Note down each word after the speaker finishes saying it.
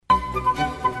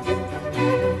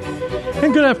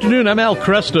And good afternoon. I'm Al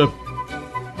Kresta.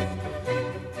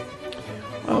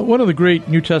 One of the great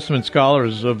New Testament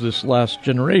scholars of this last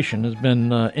generation has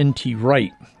been N.T.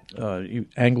 Wright,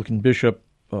 Anglican bishop,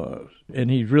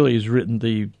 and he really has written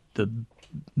the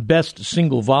best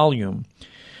single volume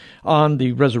on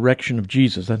the resurrection of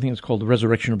Jesus. I think it's called The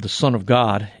Resurrection of the Son of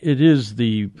God. It's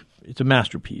a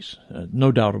masterpiece,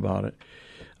 no doubt about it.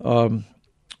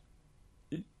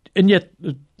 And yet,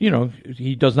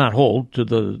 he does not hold to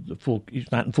the full,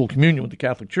 he's not in full communion with the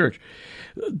Catholic Church.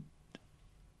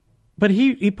 But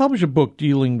he published a book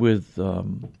dealing with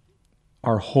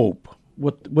our hope.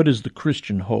 What is the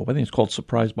Christian hope? I think it's called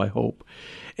Surprised by Hope.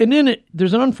 And in it,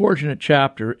 there's an unfortunate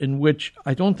chapter in which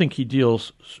I don't think he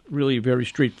deals really very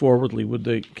straightforwardly with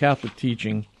the Catholic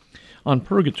teaching on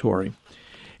purgatory.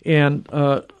 And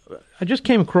I just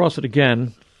came across it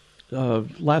again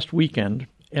last weekend,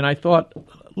 and I thought,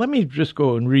 let me just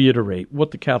go and reiterate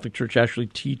what the Catholic Church actually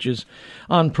teaches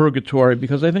on purgatory,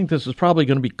 because I think this is probably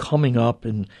going to be coming up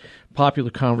in popular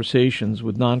conversations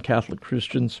with non-Catholic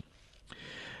Christians.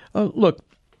 Look,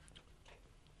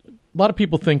 a lot of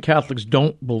people think Catholics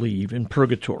don't believe in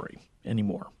purgatory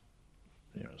anymore.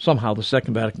 Somehow the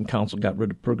Second Vatican Council got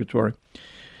rid of purgatory.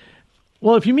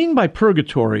 Well, if you mean by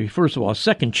purgatory, first of all, a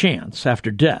second chance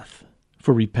after death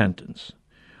for repentance,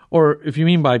 or if you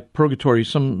mean by purgatory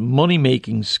some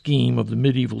money-making scheme of the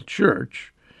medieval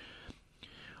church,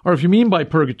 or if you mean by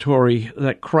purgatory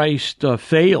that Christ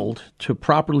failed to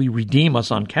properly redeem us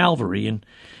on Calvary and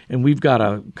we've got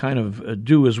to kind of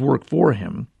do his work for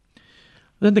him,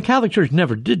 then the Catholic Church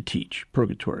never did teach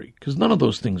purgatory, because none of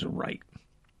those things are right.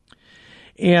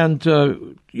 And,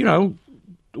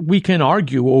 we can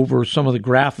argue over some of the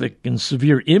graphic and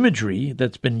severe imagery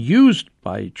that's been used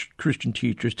by Christian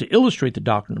teachers to illustrate the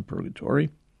doctrine of purgatory.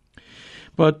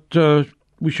 But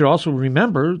we should also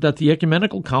remember that the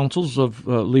ecumenical councils of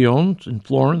Lyon and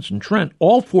Florence and Trent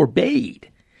all forbade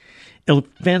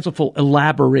fanciful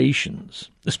elaborations,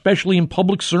 especially in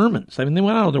public sermons. I mean, they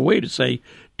went out of their way to say,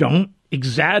 don't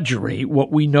exaggerate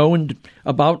what we know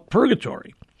about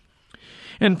purgatory.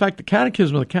 And in fact, the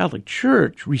Catechism of the Catholic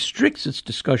Church restricts its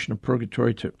discussion of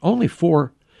purgatory to only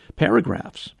 4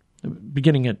 paragraphs,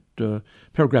 beginning at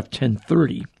paragraph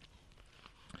 1030.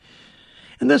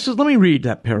 And this is, let me read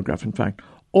that paragraph, in fact.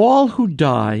 All who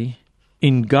die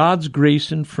in God's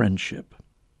grace and friendship,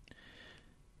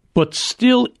 but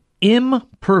still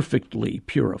imperfectly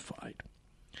purified,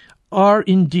 are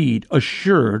indeed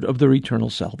assured of their eternal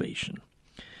salvation.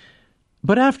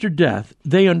 But after death,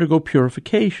 they undergo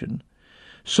purification,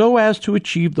 so as to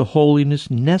achieve the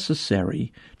holiness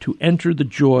necessary to enter the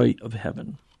joy of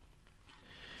heaven.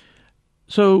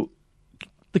 So,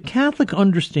 the Catholic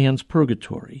understands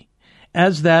purgatory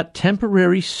as that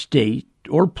temporary state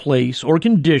or place or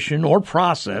condition or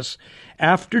process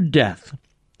after death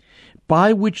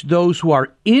by which those who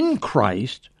are in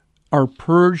Christ are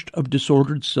purged of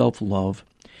disordered self-love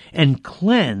and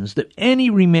cleansed of any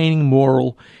remaining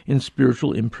moral and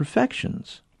spiritual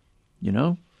imperfections.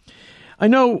 I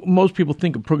know most people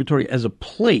think of purgatory as a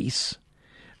place.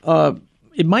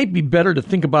 It might be better to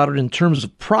think about it in terms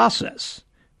of process,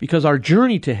 because our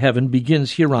journey to heaven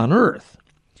begins here on earth.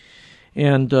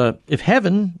 And if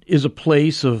heaven is a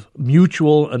place of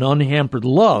mutual and unhampered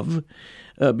love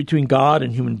between God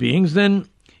and human beings, then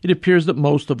it appears that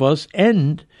most of us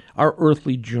end our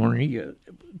earthly journey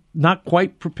not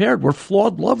quite prepared. We're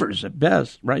flawed lovers at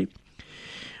best, right?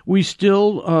 We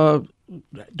still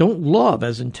don't love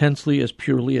as intensely, as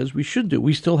purely as we should do.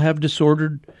 We still have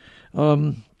disordered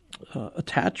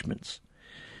attachments.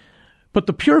 But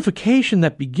the purification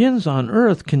that begins on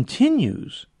earth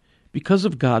continues because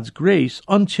of God's grace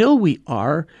until we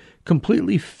are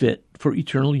completely fit for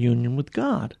eternal union with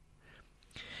God.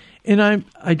 And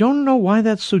I don't know why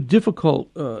that's so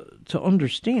difficult to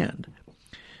understand.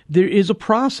 There is a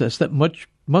process that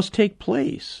must take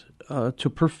place to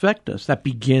perfect us. That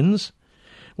begins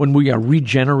when we are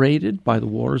regenerated by the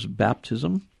waters of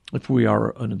baptism, if we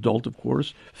are an adult, of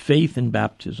course, faith in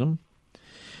baptism.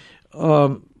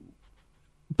 But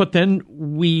then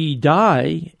we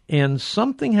die, and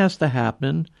something has to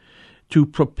happen to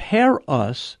prepare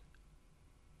us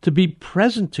to be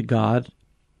present to God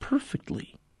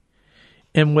perfectly.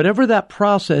 And whatever that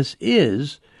process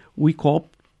is, we call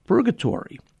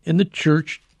purgatory. And the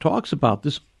Church talks about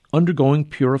this undergoing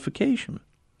purification.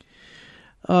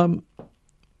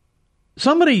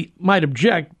 Somebody might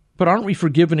object, but aren't we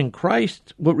forgiven in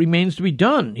Christ? What remains to be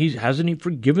done? Hasn't he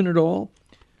forgiven it all?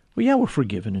 Well, yeah, we're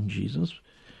forgiven in Jesus.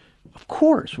 Of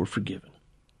course we're forgiven.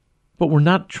 But we're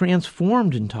not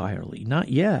transformed entirely, not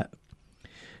yet.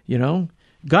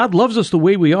 God loves us the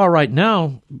way we are right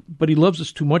now, but he loves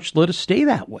us too much to let us stay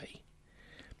that way.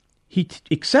 He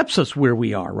accepts us where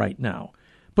we are right now,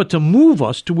 but to move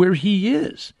us to where he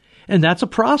is. And that's a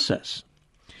process.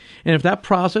 And if that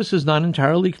process is not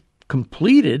entirely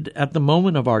completed at the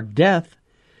moment of our death,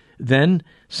 then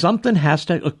something has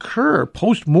to occur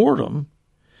post-mortem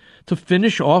to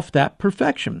finish off that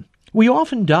perfection. We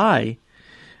often die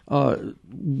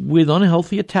with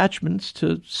unhealthy attachments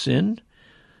to sin.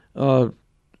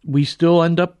 We still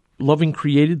end up loving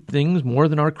created things more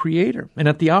than our Creator. And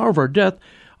at the hour of our death,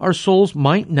 our souls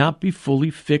might not be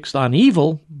fully fixed on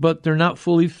evil, but they're not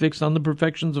fully fixed on the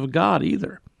perfections of God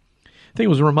either. I think it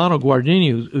was Romano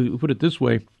Guardini who put it this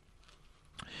way.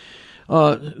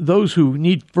 Those who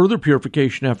need further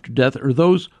purification after death are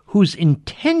those whose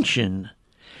intention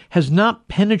has not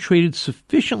penetrated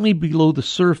sufficiently below the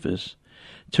surface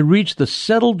to reach the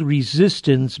settled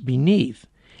resistance beneath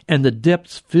and the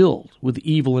depths filled with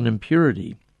evil and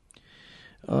impurity.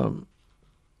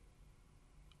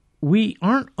 We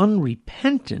aren't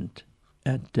unrepentant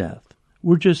at death.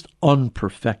 We're just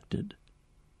unperfected.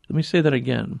 Let me say that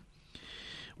again.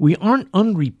 We aren't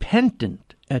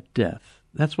unrepentant at death.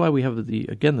 That's why we have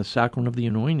the sacrament of the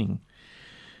anointing,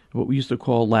 what we used to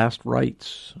call last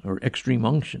rites or extreme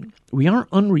unction. We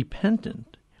aren't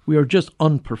unrepentant. We are just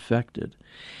unperfected.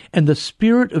 And the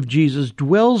Spirit of Jesus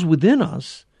dwells within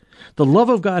us. The love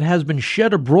of God has been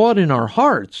shed abroad in our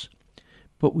hearts,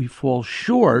 but we fall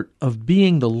short of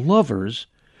being the lovers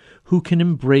who can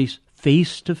embrace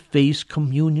face-to-face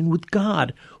communion with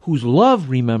God, whose love,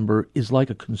 remember, is like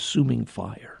a consuming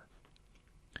fire.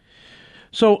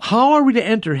 So how are we to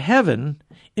enter heaven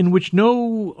in which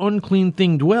no unclean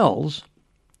thing dwells,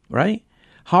 right?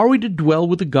 How are we to dwell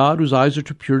with a God whose eyes are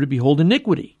too pure to behold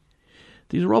iniquity?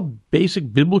 These are all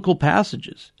basic biblical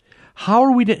passages. How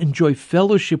are we to enjoy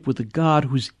fellowship with a God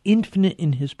who's infinite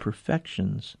in his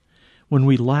perfections when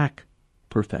we lack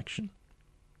perfection?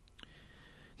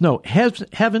 No,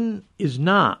 heaven is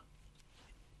not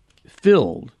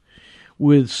filled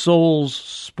with souls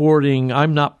sporting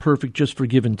 "I'm not perfect, just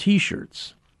forgiven"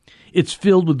 t-shirts. It's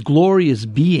filled with glorious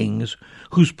beings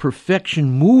whose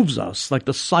perfection moves us like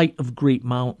the sight of great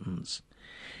mountains.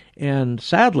 And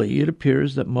sadly, it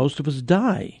appears that most of us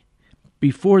die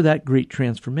before that great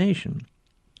transformation.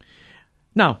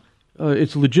 Now,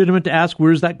 it's legitimate to ask,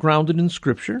 where is that grounded in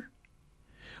Scripture?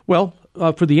 Well,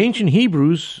 for the ancient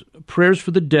Hebrews, prayers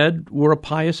for the dead were a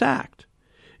pious act.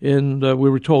 And we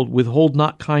were told, withhold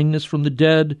not kindness from the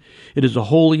dead. It is a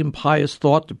holy and pious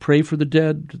thought to pray for the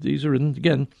dead. These are,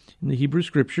 in the Hebrew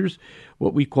Scriptures,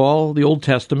 what we call the Old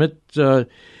Testament,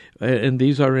 and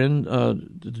these are in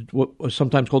what was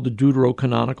sometimes called the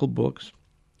Deuterocanonical books.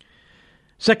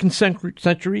 Second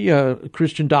century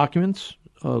Christian documents,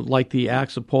 like the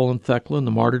Acts of Paul and Thecla and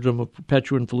the martyrdom of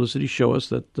Perpetua and Felicity, show us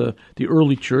that the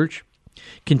early church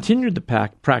continued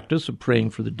the practice of praying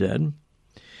for the dead.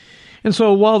 And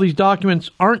so while these documents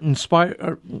aren't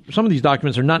inspired, some of these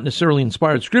documents are not necessarily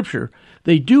inspired Scripture,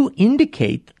 they do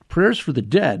indicate that prayers for the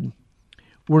dead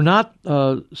were not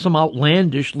some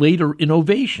outlandish later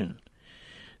innovation.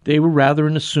 They were rather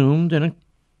an assumed and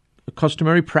a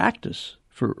customary practice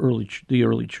for the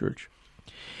early church.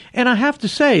 And I have to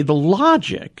say, the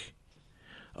logic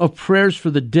of prayers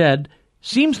for the dead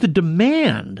seems to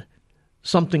demand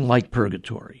something like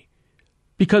purgatory.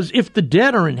 Because if the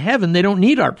dead are in heaven, they don't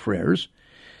need our prayers.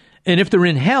 And if they're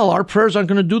in hell, our prayers aren't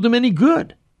going to do them any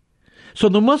good. So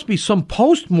there must be some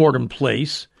post-mortem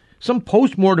place, some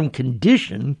post-mortem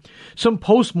condition, some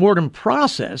post-mortem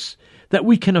process that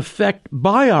we can affect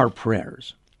by our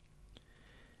prayers.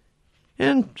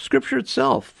 And Scripture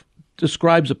itself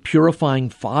describes a purifying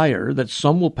fire that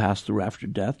some will pass through after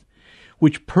death,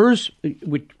 which purges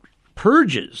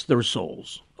their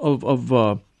souls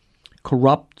of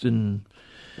corrupt and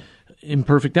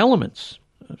imperfect elements.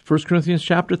 1 Corinthians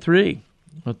chapter 3,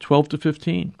 12 to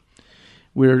 15,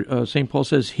 where St. Paul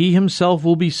says, he himself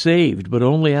will be saved, but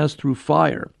only as through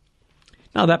fire.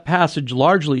 Now, that passage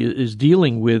largely is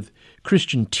dealing with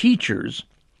Christian teachers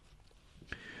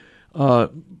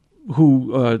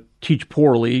who teach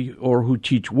poorly or who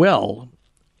teach well,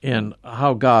 and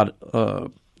how God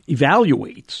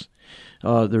evaluates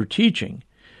their teaching.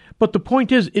 But the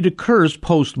point is, it occurs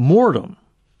post-mortem.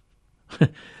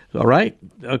 All right?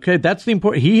 Okay, that's the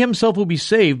important. He himself will be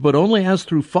saved, but only as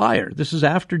through fire. This is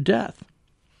after death.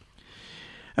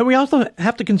 And we also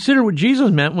have to consider what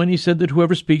Jesus meant when he said that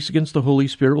whoever speaks against the Holy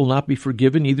Spirit will not be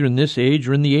forgiven either in this age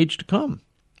or in the age to come.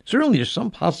 Certainly there's some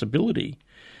possibility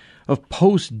of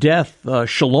post-death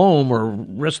shalom or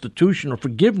restitution or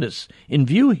forgiveness in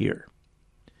view here.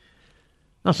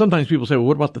 Now, sometimes people say, well,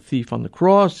 what about the thief on the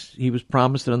cross? He was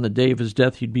promised that on the day of his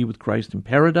death he'd be with Christ in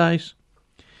paradise.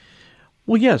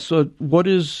 Well, yes, what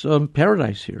is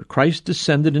paradise here? Christ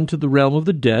descended into the realm of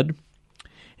the dead,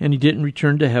 and he didn't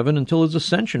return to heaven until his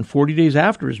ascension, 40 days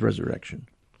after his resurrection.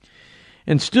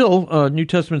 And still, New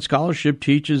Testament scholarship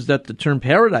teaches that the term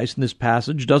paradise in this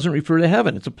passage doesn't refer to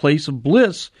heaven. It's a place of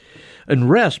bliss and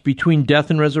rest between death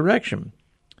and resurrection.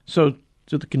 So,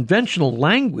 to the conventional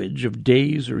language of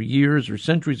days or years or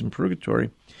centuries in purgatory,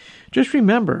 just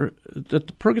remember that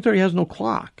the purgatory has no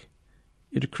clock.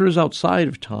 It occurs outside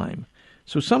of time.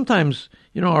 So sometimes,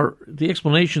 the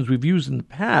explanations we've used in the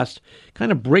past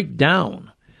kind of break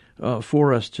down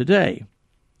for us today.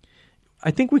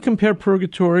 I think we compare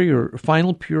purgatory or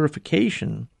final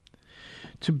purification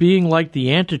to being like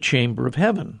the antechamber of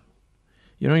heaven.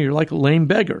 You're like a lame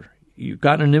beggar. You've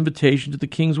gotten an invitation to the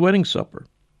king's wedding supper.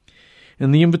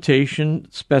 And the invitation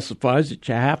specifies that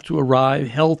you have to arrive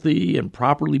healthy and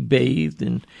properly bathed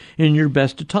and in your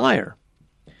best attire.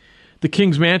 The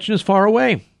king's mansion is far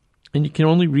away, and you can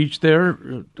only reach there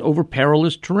over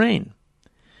perilous terrain.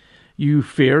 You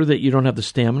fear that you don't have the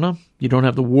stamina, you don't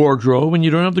have the wardrobe, and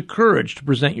you don't have the courage to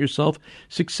present yourself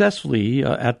successfully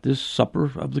at this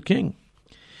supper of the king.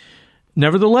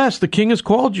 Nevertheless, the king has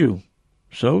called you,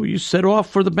 so you set off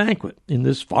for the banquet in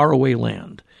this faraway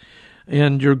land.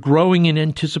 And you're growing in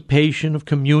anticipation of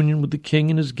communion with the king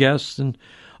and his guests, and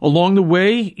along the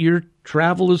way, your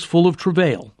travel is full of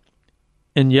travail.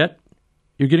 And yet,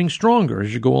 you're getting stronger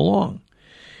as you go along.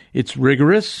 It's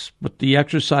rigorous, but the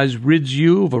exercise rids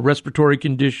you of a respiratory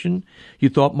condition you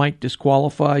thought might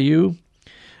disqualify you.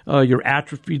 Your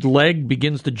atrophied leg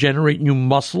begins to generate new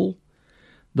muscle.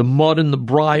 The mud and the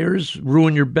briars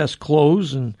ruin your best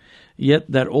clothes, and yet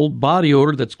that old body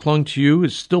odor that's clung to you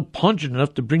is still pungent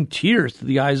enough to bring tears to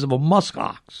the eyes of a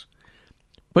muskox.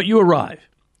 But you arrive.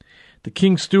 The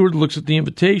king's steward looks at the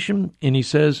invitation, and he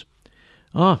says,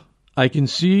 I can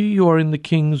see you are in the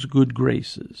king's good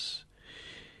graces.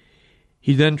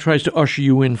 He then tries to usher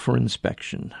you in for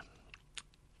inspection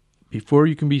before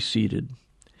you can be seated.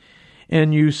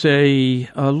 And you say,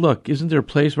 look, isn't there a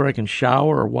place where I can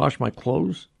shower or wash my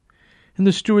clothes? And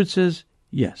the steward says,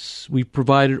 yes, we've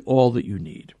provided all that you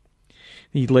need.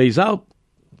 He lays out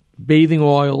bathing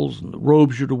oils and the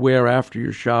robes you're to wear after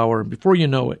your shower, and before you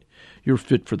know it, you're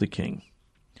fit for the king.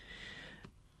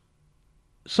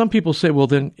 Some people say, well,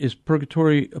 then, is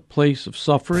purgatory a place of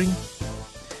suffering?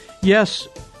 Yes,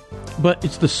 but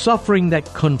it's the suffering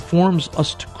that conforms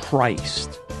us to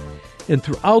Christ. And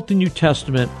throughout the New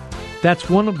Testament,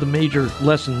 that's one of the major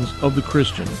lessons of the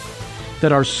Christian,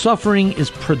 that our suffering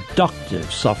is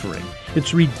productive suffering.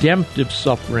 It's redemptive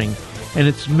suffering, and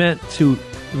it's meant to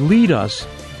lead us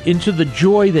into the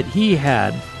joy that he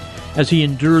had as he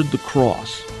endured the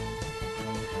cross.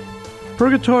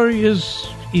 Purgatory is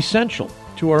essential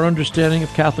to our understanding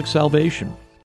of Catholic salvation.